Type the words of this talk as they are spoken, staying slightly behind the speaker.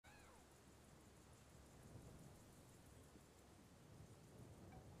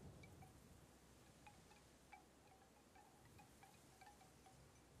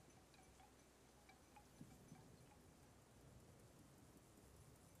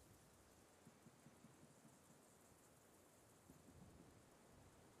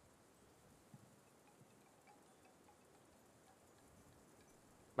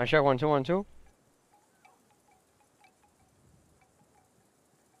My check 1 2 1 2.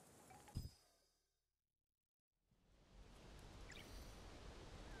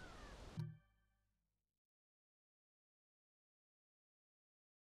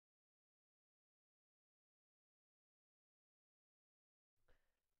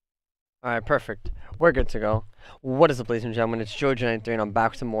 Alright, perfect. We're good to go. What is up, ladies and gentlemen? It's Georgia93 and I'm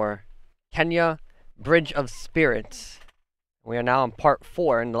back with some more Kenya Bridge of Spirits. We are now on part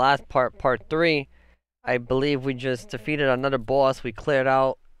 4. In the last part, part 3, I believe we just defeated another boss. We cleared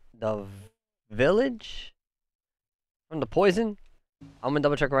out the village from the poison. I'm gonna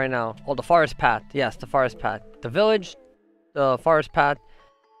double check right now. Oh, the forest path. Yes, the forest path. The village, the forest path.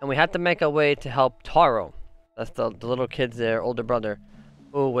 And we had to make our way to help Taro. That's the little kid's their older brother,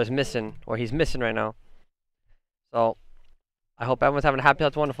 who was missing, or he's missing right now. So, I hope everyone's having a happy,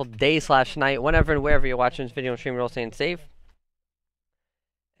 healthy, wonderful day / night, whenever and wherever you're watching this video and stream, you're all staying safe.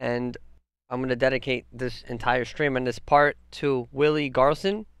 And I'm going to dedicate this entire stream and this part to Willie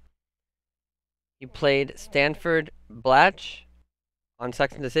Garson. He played Stanford Blatch on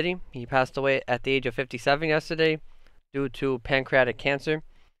Sex and the City. He passed away at the age of 57 yesterday due to pancreatic cancer.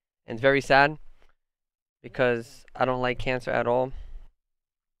 And it's very sad because I don't like cancer at all.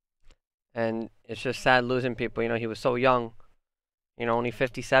 And it's just sad losing people. You know, he was so young. You know, only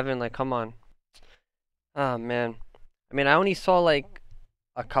 57. Like, come on. Oh, man. I mean, I only saw, like,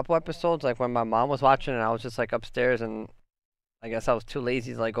 a couple episodes, like, when my mom was watching and I was just, like, upstairs. And I guess I was too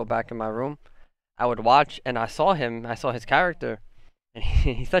lazy to, like, go back in my room. I would watch, and I saw him. I saw his character. And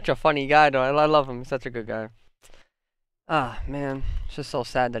he's such a funny guy, though. I love him. He's such a good guy. Ah, man. It's just so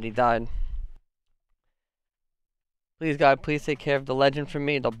sad that he died. Please, God, please take care of the legend for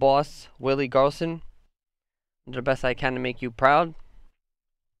me, the boss, Willie Garson. Do the best I can to make you proud.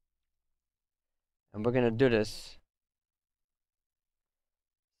 And we're going to do this.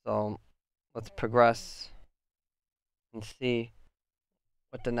 So, let's progress and see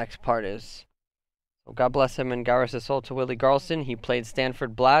what the next part is. So, God bless him and God rest his soul to Willie Garson. He played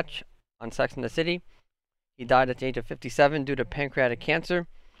Stanford Blatch on Sex and the City. He died at the age of 57 due to pancreatic cancer.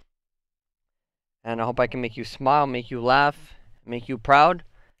 And I hope I can make you smile, make you laugh, make you proud.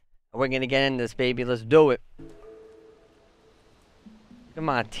 We're going to get in this, baby. Let's do it. Look at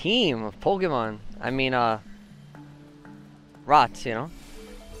my team of Pokemon. I mean, rots, you know.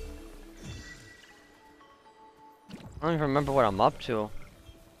 I don't even remember what I'm up to.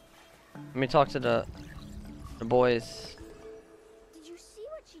 Let me talk to the boys. Did you see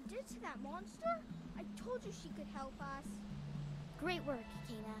what she did to that monster? I told you she could help us. Great work,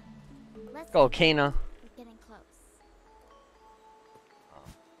 Kana. Let's go, Kana. We're getting close.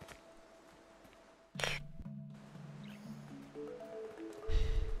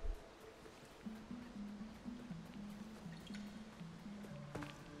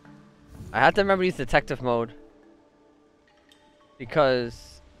 I have to remember to use detective mode.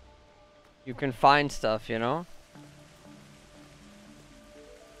 Because you can find stuff, you know?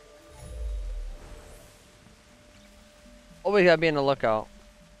 Always gotta be on the lookout.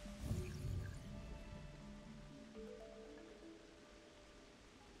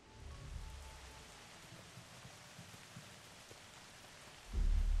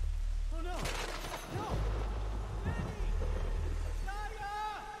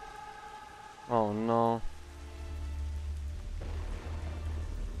 Oh no.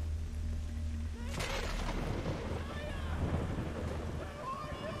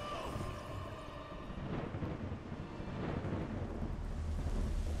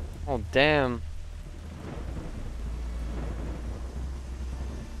 Oh damn.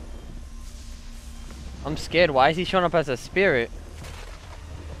 I'm scared. Why is he showing up as a spirit?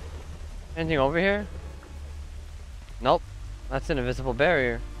 Anything over here? Nope. That's an invisible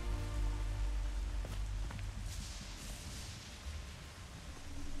barrier.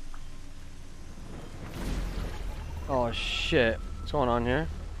 Oh shit. What's going on here?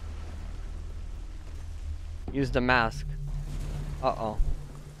 Use the mask. Uh-oh.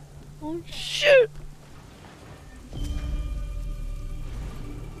 Oh shit!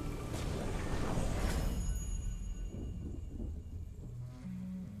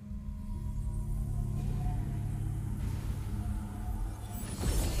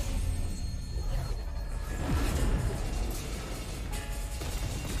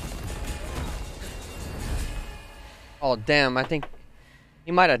 Oh damn, I think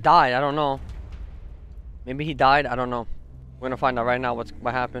he might have died, I don't know. Maybe he died, I don't know. We're gonna find out right now what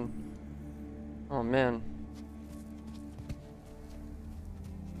happened. Oh man.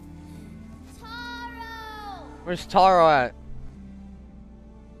 Taro! Where's Taro at?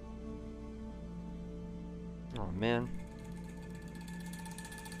 Oh man.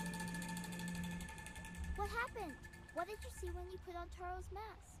 see when you put on Taro's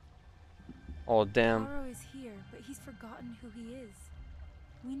mask. Oh, damn. Taro is here, but he's forgotten who he is.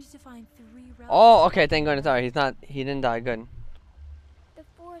 We need to find 3 relics. Oh, okay, thank goodness. Sorry, he didn't die. Good. The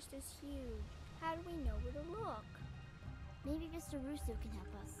forest is huge. How do we know where to look? Maybe Mr. Russo can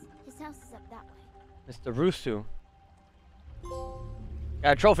help us. His house is up that way. Mr. Rusu.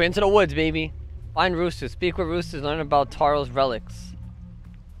 Got a trophy. Into the woods, baby. Find Rusu. Speak with Rusu. Learn about Taro's relics.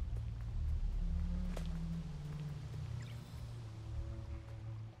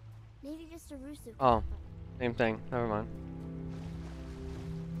 Maybe Mr. Russo can Oh, help us. same thing. Never mind.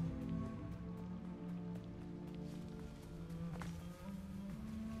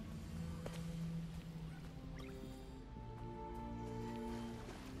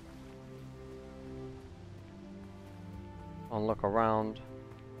 I'll look around.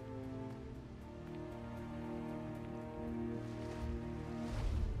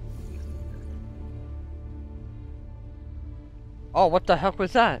 Oh, what the heck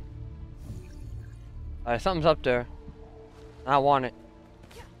was that? Alright, something's up there. I want it.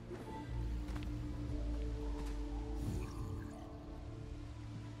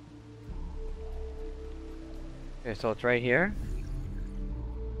 Okay, so it's right here.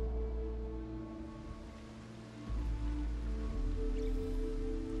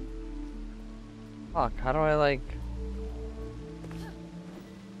 Fuck, how do I like...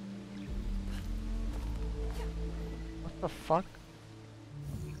 What the fuck?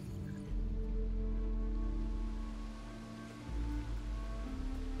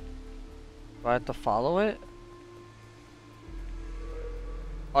 Do I have to follow it?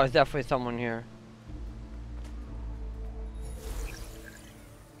 Oh, there's definitely someone here.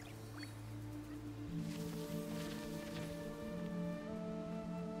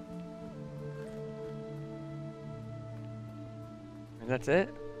 And that's it?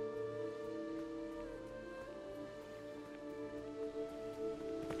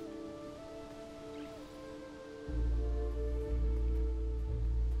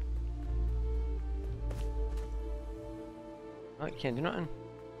 Oh, I can't do nothing.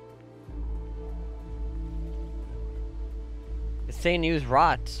 It's saying use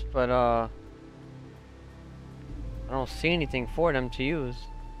rots, but I don't see anything for them to use.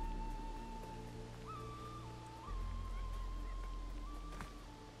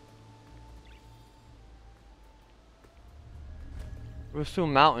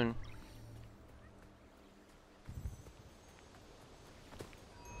 Rusu Mountain.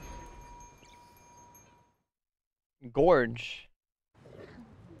 Gorge.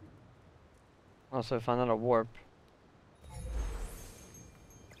 Also, I found out a warp.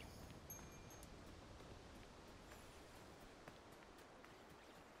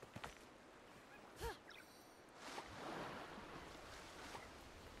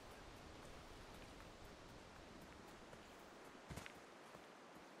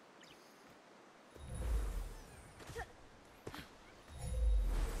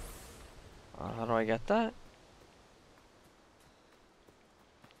 How do I get that?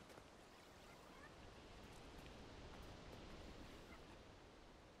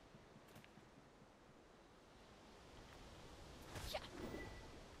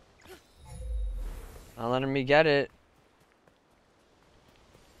 Not letting me get it.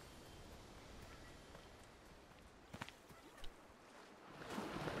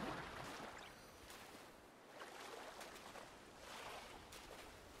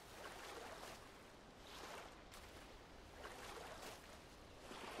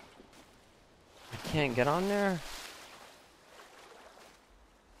 I can't get on there.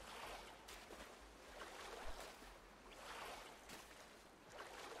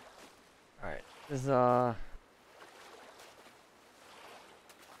 Alright, this is not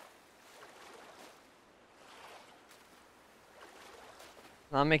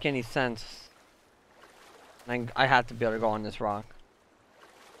make any sense. I have to be able to go on this rock.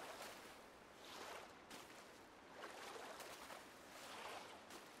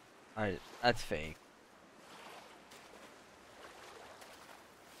 Alright, that's fake.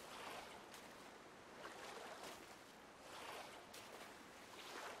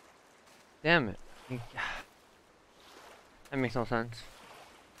 Damn it. That makes no sense.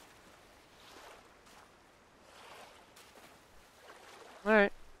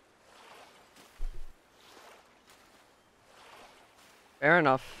 Alright. Fair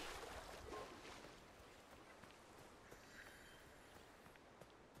enough.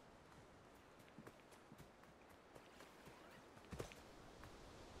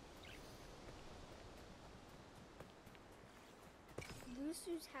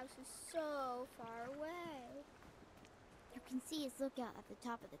 Rusu's house is so far away. You can see his lookout at the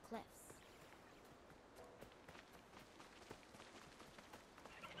top of the cliffs.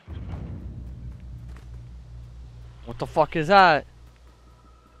 What the fuck is that?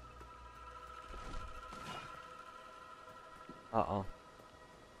 Uh-oh.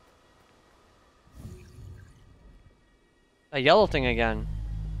 A yellow thing again.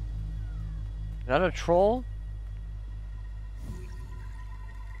 Is that a troll?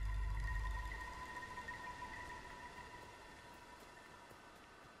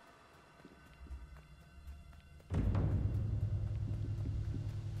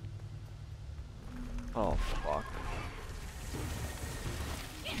 Oh, fuck.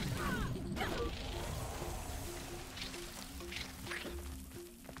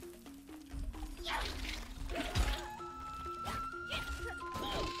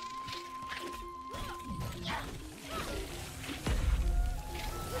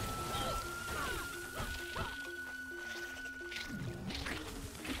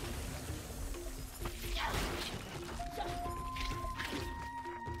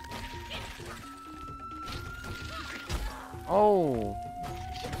 Oh.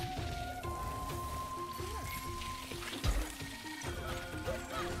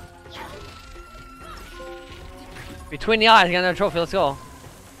 Between the eyes, get another trophy, let's go.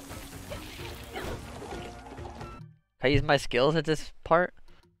 Can I use my skills at this part?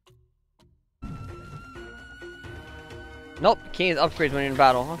 Nope, can't use upgrades when you're in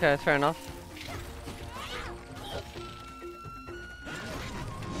battle. Okay, that's fair enough.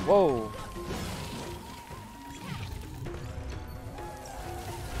 Whoa.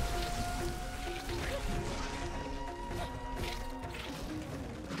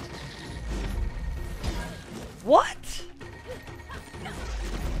 What?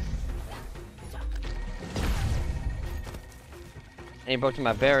 And he broke through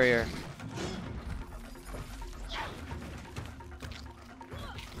my barrier.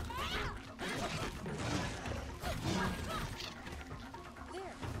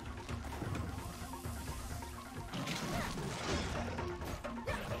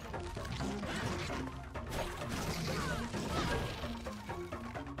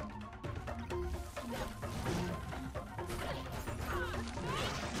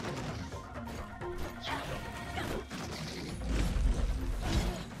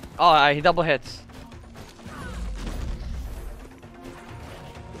 Oh, he double hits.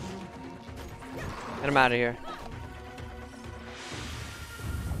 Get him out of here.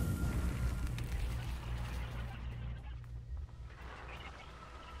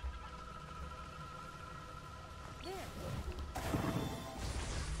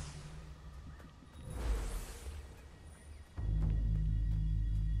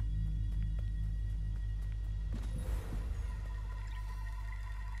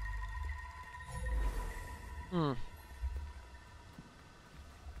 Hmm.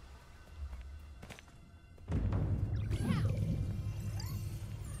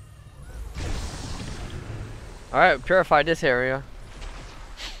 Alright, purify this area.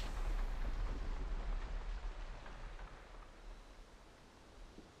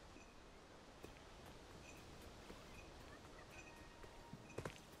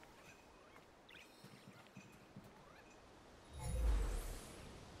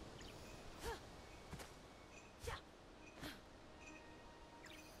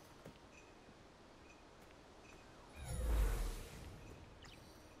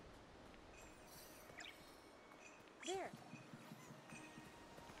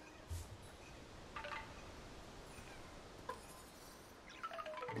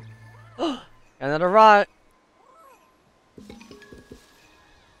 Another rot.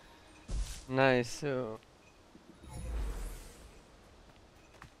 Nice.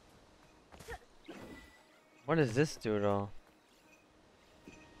 What does this do though?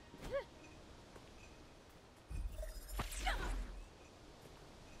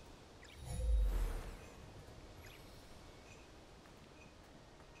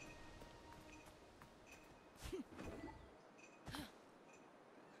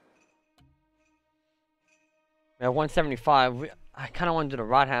 We have 175. I kind of want to do the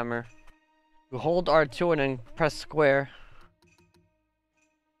rod hammer. You hold R2 and then press square.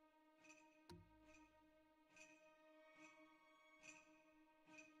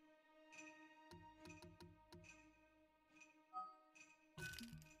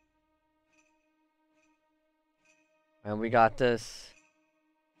 And we got this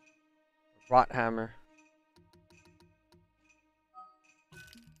rot hammer.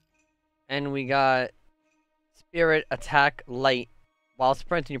 And we got spirit attack light. While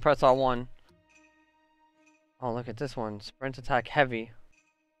sprinting, you press R1. Oh, look at this one. Sprint attack heavy.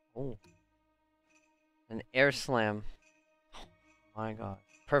 Oh. An air slam. Oh my god.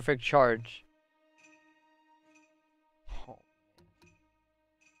 Perfect charge. Oh.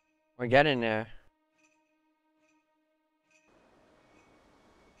 We're getting there.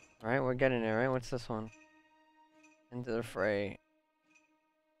 Alright, we're getting there, right? What's this one? Into the fray.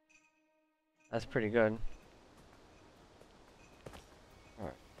 That's pretty good.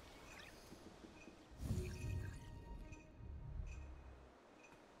 Alright.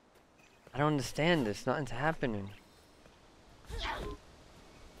 I don't understand this. Nothing's happening. It's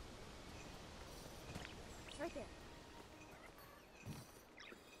right there.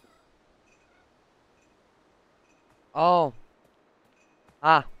 Oh.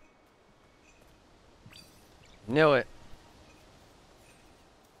 Ah. Knew it.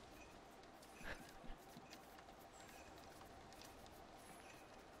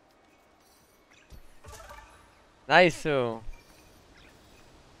 Nice. Sue.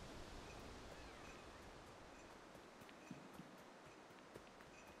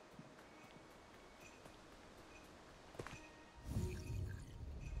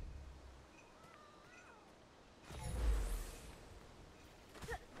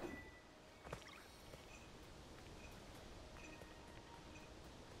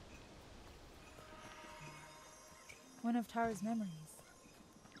 One of Tara's memories.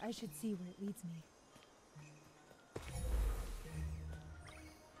 I should see where it leads me.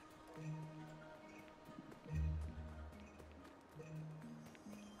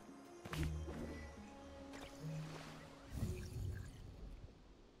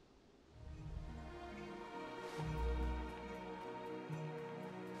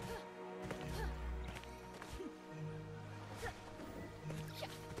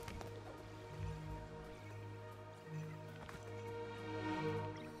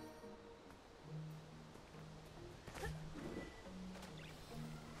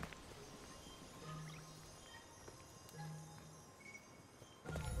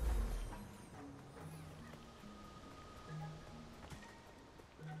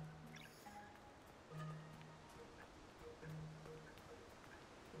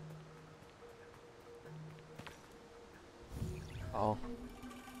 Oh.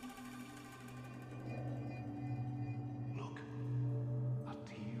 Look, a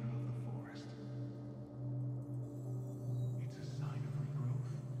tear of the forest. It's a sign of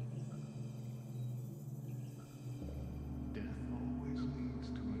regrowth. Death always leads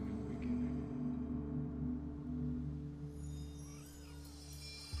to a new beginning.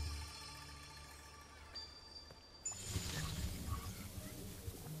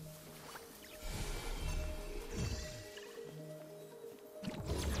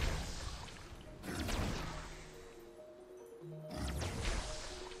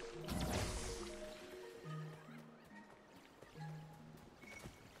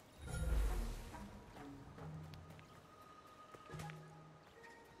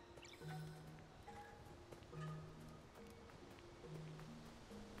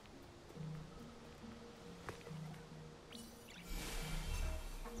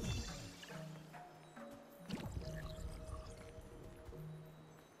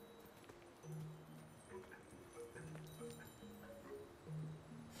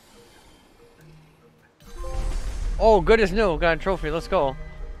 Oh, good as new. Got a trophy. Let's go.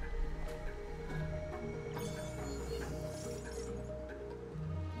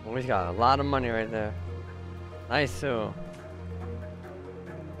 Oh, he's got a lot of money right there. Nice, Sue.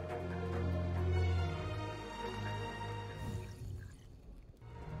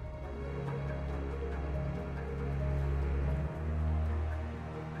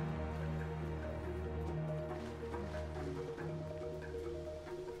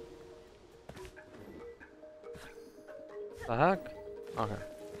 The heck? Okay.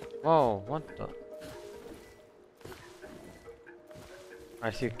 Whoa, what the?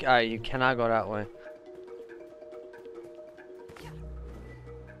 Alright, so you cannot go that way.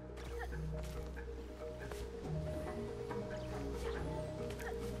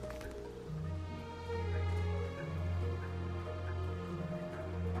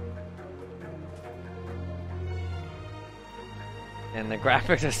 And the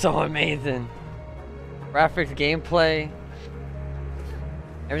graphics are so amazing. Graphics, gameplay,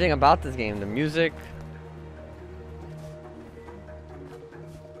 everything about this game, the music.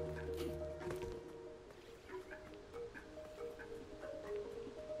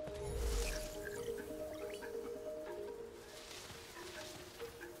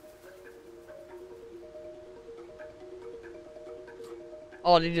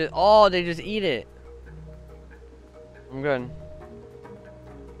 Oh, they just eat it. I'm good.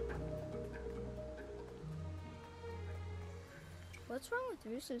 What's wrong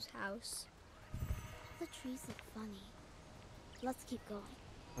with Russo's house? The trees look funny. Let's keep going.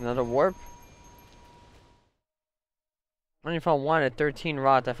 Another warp? I only found one at 13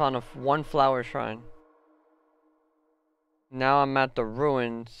 rods. I found one flower shrine. Now I'm at the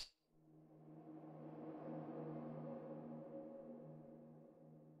ruins.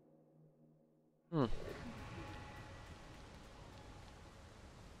 Hmm.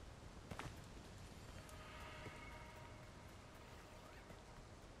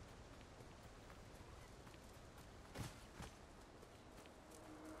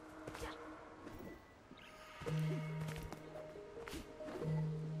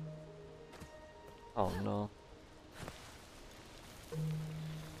 Oh no.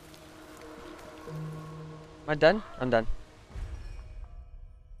 Am I done? I'm done.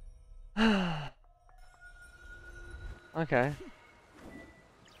 Okay.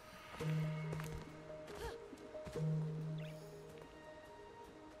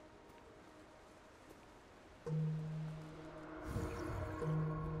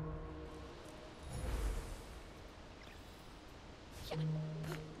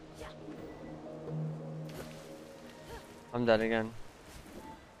 I'm dead again.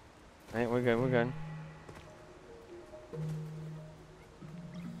 Right, we're good, we're good.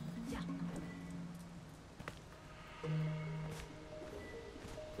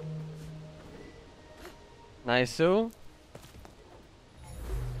 Nice, Sue.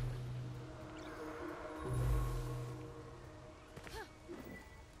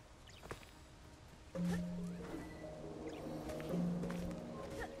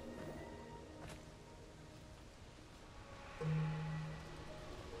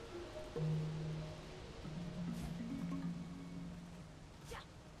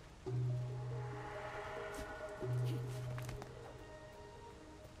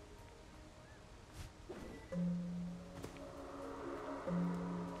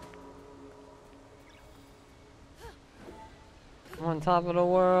 I'm on top of the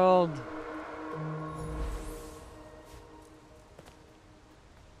world.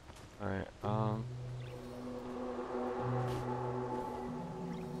 Alright,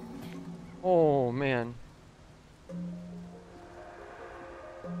 oh man.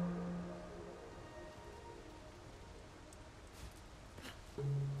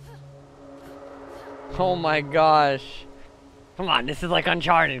 Oh my gosh. Come on, this is like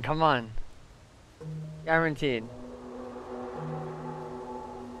Uncharted, come on. Guaranteed.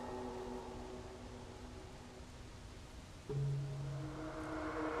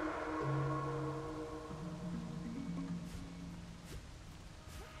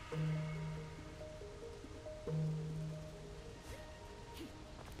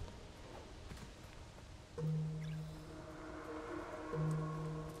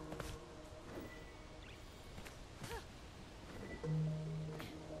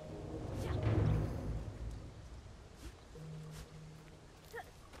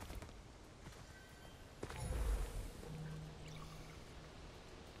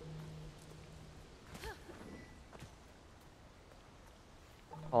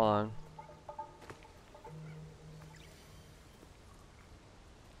 Hold on.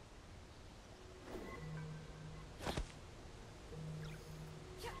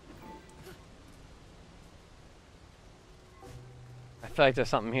 I feel like there's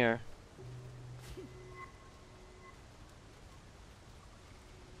something here.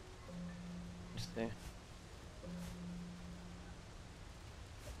 Let's see.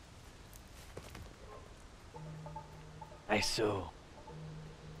 Nice, Sue.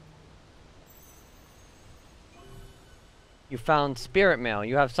 You found spirit mail.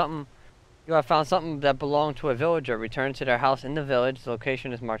 You have something. You have found something that belonged to a villager. Return to their house in the village. The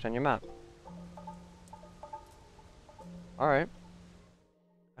location is marked on your map. Alright.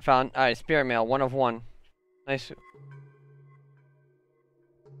 I found. Alright, spirit mail. 1 of 1. Nice. If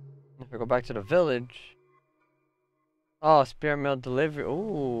we go back to the village. Oh, spirit mail delivery.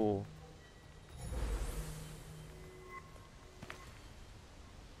 Ooh.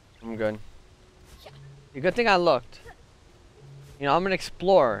 I'm good. The good thing I looked. You know, I'm an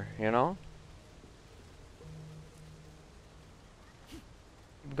explorer, you know?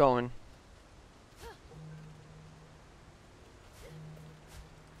 Keep going.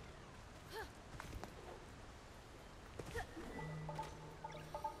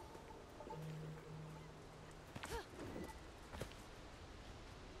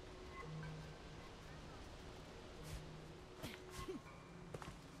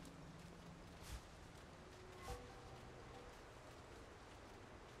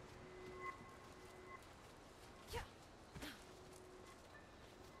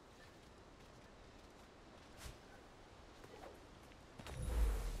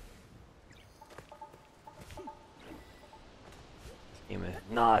 Game is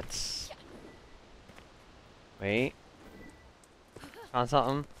nuts. Wait. Found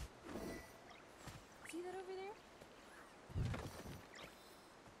something. See that over there?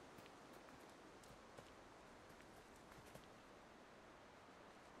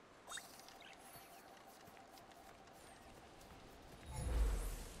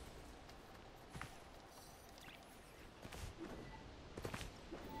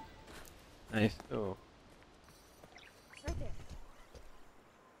 Nice. Ooh. Right there.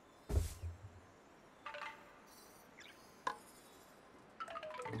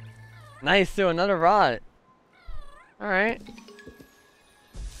 Nice, too. Another rod. Alright.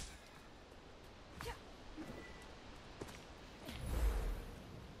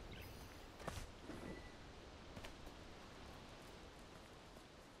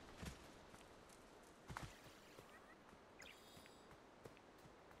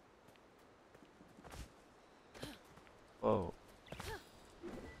 Whoa.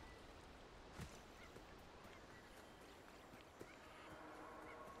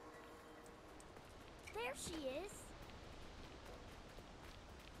 There she is.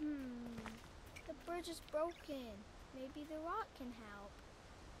 The bridge is broken. Maybe the rock can help.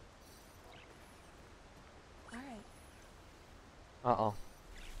 Alright. Uh-oh.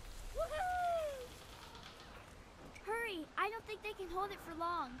 Woohoo! Hurry! I don't think they can hold it for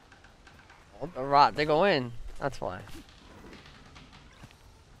long. Oh, the rot. They go in. That's why.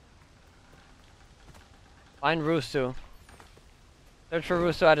 Find Rusu. Search for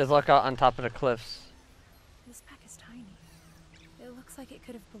Rusu at his lookout on top of the cliffs. This pack is tiny. It looks like it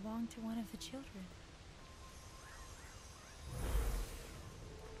could have belonged to one of the children.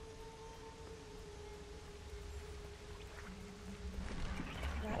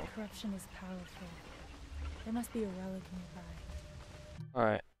 That corruption is powerful. There must be a relic nearby.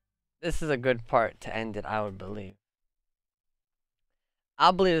 Alright. This is a good part to end it, I would believe.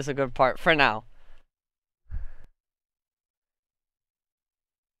 I'll believe this is a good part for now.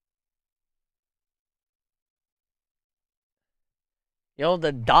 Yo,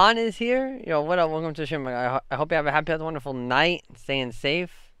 the Dawn is here. Yo, what up? Welcome to the stream. I hope you have a happy, wonderful night. Staying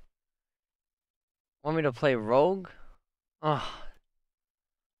safe. Want me to play Rogue? Oh.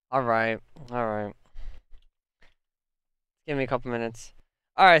 Alright. Alright. Give me a couple minutes.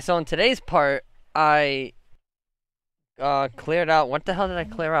 Alright, so in today's part, I cleared out. What the hell did I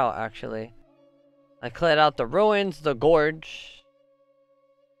clear out, actually? I cleared out the ruins, the gorge.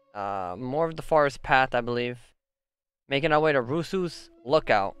 More of the forest path, I believe. Making our way to Rusu's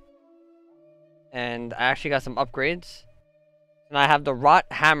lookout. And I actually got some upgrades. And I have the Rot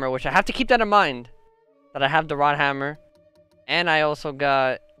Hammer, which I have to keep that in mind. That I have the Rot Hammer. And I also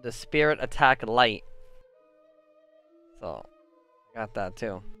got the Spirit Attack Light. So, I got that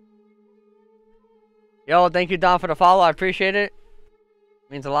too. Yo, thank you, Don, for the follow. I appreciate it.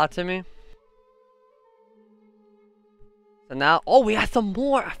 Means a lot to me. So now, oh, we got some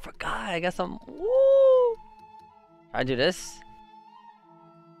more. I forgot. I got some. Woo! I do this.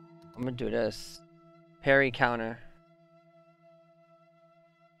 I'm gonna do this. Parry counter.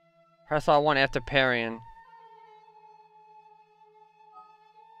 Press R1 after parrying.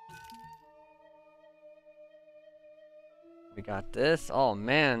 We got this. Oh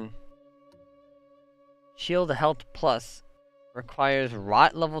man. Shield Health Plus requires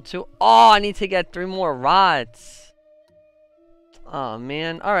Rot level 2. Oh, I need to get 3 more Rots. Oh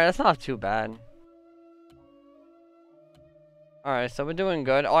man. Alright, that's not too bad. Alright, so we're doing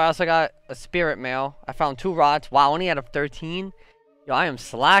good. Oh, I also got a Spirit Mail. I found 2 Rots. Wow, only out of 13. Yo, I am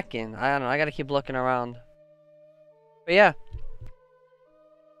slacking. I don't know. I gotta keep looking around. But yeah.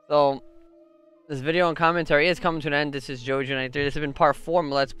 So, this video and commentary is coming to an end. This is Jojo93. This has been part 4 of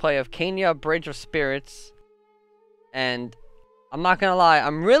my Let's Play of Kenya Bridge of Spirits. And I'm not gonna lie,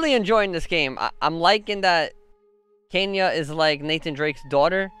 I'm really enjoying this game. I'm liking that Kenya is like Nathan Drake's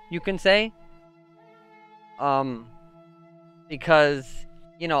daughter, you can say. Because,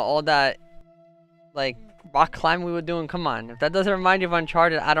 you know, all that, like, rock climbing we were doing, come on. If that doesn't remind you of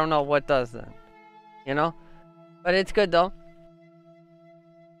Uncharted, I don't know what does then. You know? But it's good, though.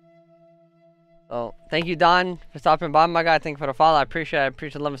 So, thank you, Don, for stopping by, my guy. Thank you for the follow. I appreciate it. I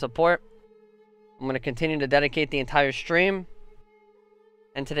appreciate the love and support. I'm going to continue to dedicate the entire stream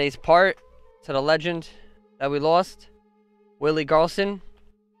and today's part to the legend that we lost, Willie Garson.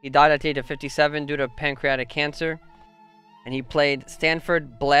 He died at the age of 57 due to pancreatic cancer. And he played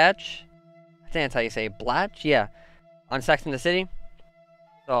Stanford Blatch. I think that's how you say it. Blatch? Yeah. On Sex and the City.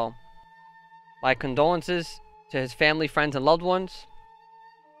 So, my condolences to his family, friends, and loved ones.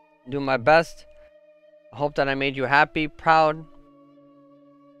 I'm doing my best. I hope that I made you happy, proud,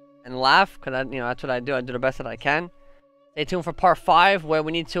 and laugh. Because, you know, that's what I do. I do the best that I can. Stay tuned for part 5, where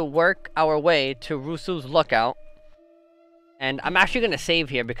we need to work our way to Rusu's lookout. And I'm actually going to save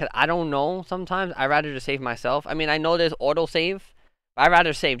here because I don't know sometimes. I'd rather just save myself. I mean, I know there's auto-save. But I'd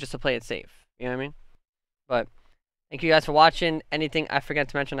rather save just to play it safe. You know what I mean? But thank you guys for watching. Anything I forget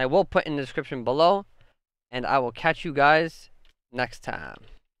to mention, I will put in the description below. And I will catch you guys next time.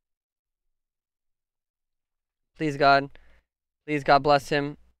 Please, God. Please, God bless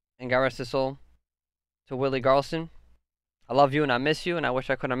him. And God rest his soul to Willie Garson. I love you and I miss you and I wish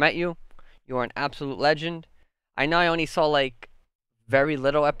I could have met you. You are an absolute legend. I know I only saw like very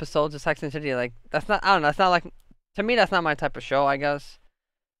little episodes of Sex and the City. Like that's not, I don't know, that's not like, to me that's not my type of show, I guess.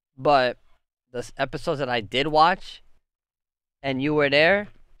 But the episodes that I did watch and you were there,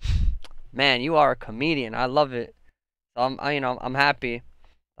 man, you are a comedian. I love it. So I'm happy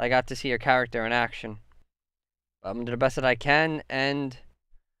I got to see your character in action. I'm gonna do the best that I can, and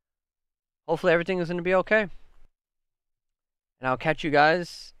hopefully everything is gonna be okay. And I'll catch you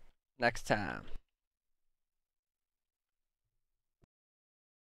guys next time.